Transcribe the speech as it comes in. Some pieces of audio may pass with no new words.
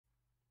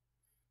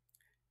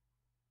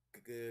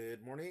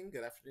Good morning,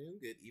 good afternoon,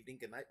 good evening,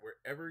 good night,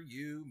 wherever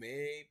you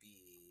may be.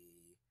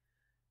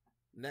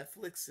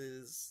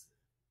 Netflix's,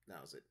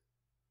 now is it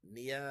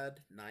NYAD?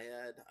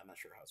 I'm not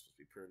sure how it's supposed to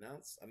be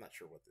pronounced. I'm not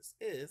sure what this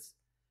is,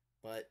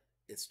 but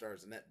it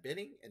stars Annette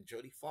Bening and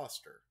Jodie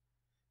Foster.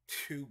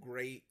 Two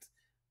great,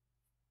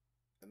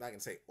 I'm not going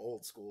to say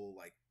old school,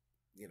 like,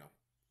 you know,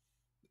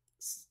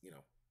 you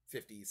know,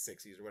 50s,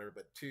 60s or whatever,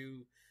 but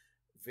two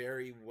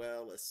very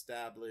well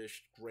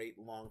established, great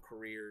long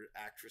career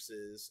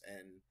actresses.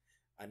 And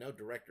I know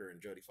director in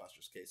Jodie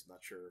Foster's case, I'm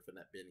not sure if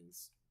Annette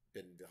Bening's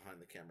been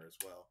behind the camera as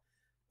well,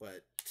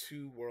 but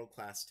two world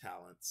class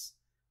talents.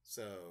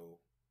 So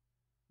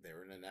they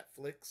were in a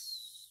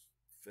Netflix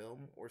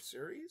film or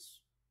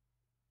series.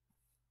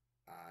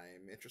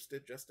 I'm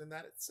interested just in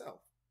that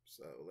itself.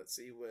 So let's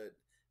see what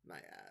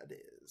NYAD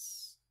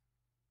is.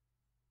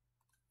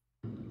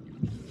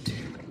 2,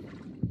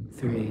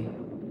 3,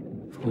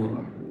 4,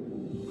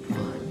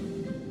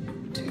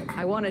 1, 2.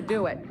 I want to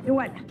do it. Do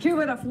what?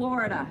 Cuba to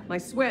Florida. My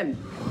swim.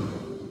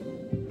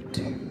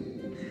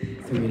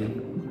 2,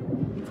 3,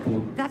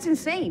 4. That's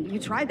insane. You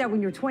tried that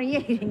when you were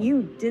 28, and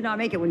you did not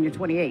make it when you're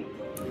 28.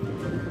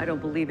 I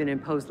don't believe in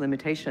imposed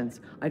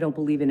limitations. I don't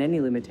believe in any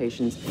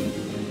limitations.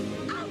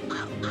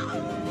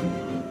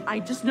 I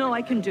just know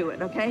I can do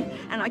it, okay?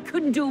 And I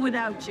couldn't do it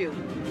without you.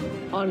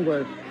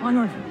 Onward.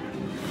 Onward.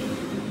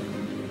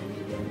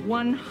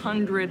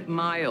 100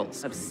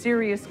 miles of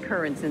serious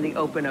currents in the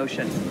open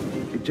ocean.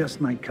 It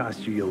just might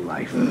cost you your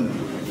life.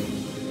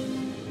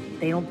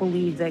 They don't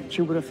believe that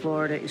Cuba to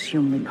Florida is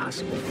humanly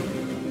possible.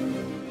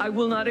 I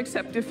will not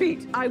accept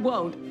defeat. I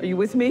won't. Are you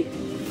with me?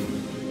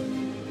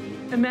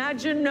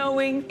 Imagine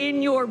knowing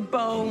in your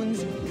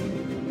bones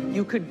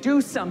you could do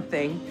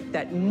something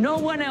that no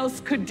one else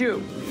could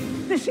do.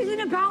 This isn't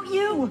about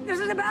you. This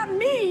is about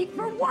me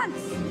for once.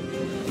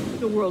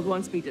 The world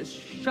wants me to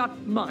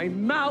shut my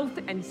mouth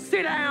and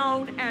sit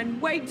down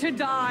and wait to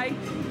die.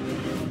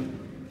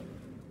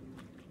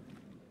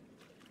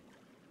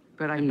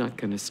 But I'm not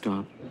gonna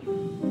stop.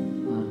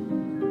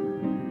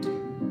 1,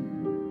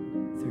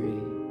 2,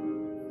 3.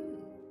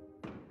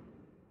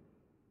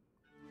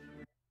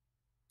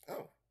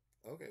 Oh,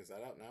 okay. Is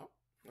that out now?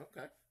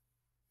 Okay.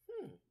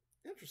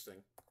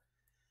 Interesting.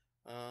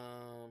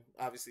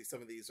 Obviously,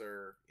 some of these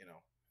are,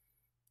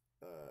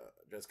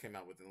 just came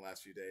out within the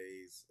last few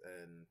days,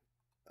 and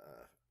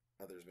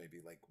others may be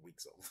like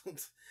weeks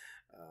old.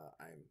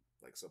 I'm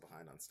like so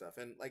behind on stuff,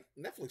 and like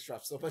Netflix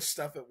drops so much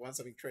stuff at once.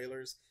 I mean,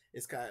 trailers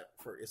it's kind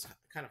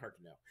of hard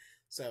to know.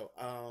 So,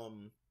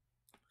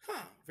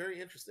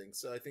 very interesting.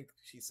 So I think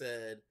she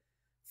said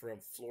from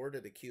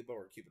Florida to Cuba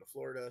or Cuba to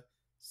Florida.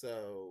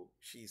 So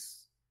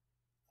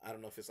I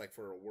don't know if it's like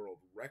for a world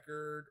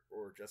record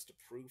or just to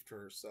prove to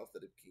herself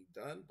that it can be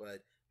done,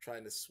 but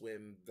trying to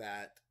swim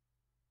that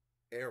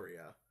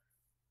area.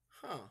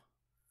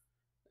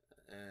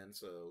 And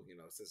so,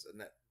 it says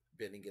Annette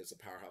Bening gives a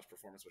powerhouse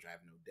performance, which I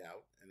have no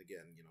doubt. And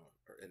again,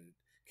 an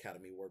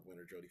Academy Award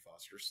winner, Jodie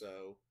Foster.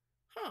 So,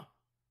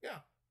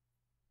 yeah,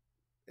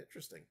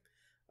 interesting.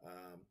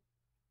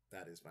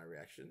 That is my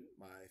reaction,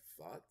 my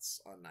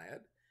thoughts on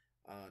NYAD.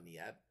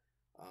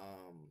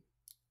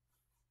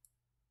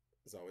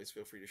 As always,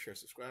 feel free to share,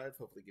 subscribe,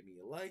 hopefully give me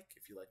a like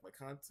if you like my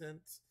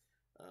content.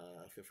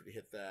 Feel free to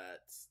hit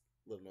that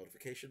little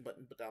notification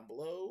button down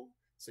below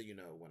so you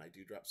know when I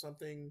do drop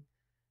something.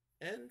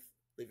 And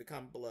leave a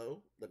comment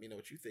below. Let me know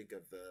what you think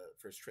of the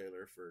first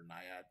trailer for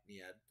NYAD.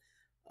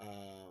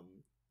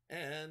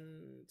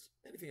 And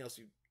anything else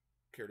you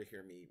care to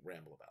hear me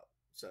ramble about.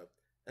 So,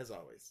 as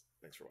always,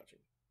 thanks for watching.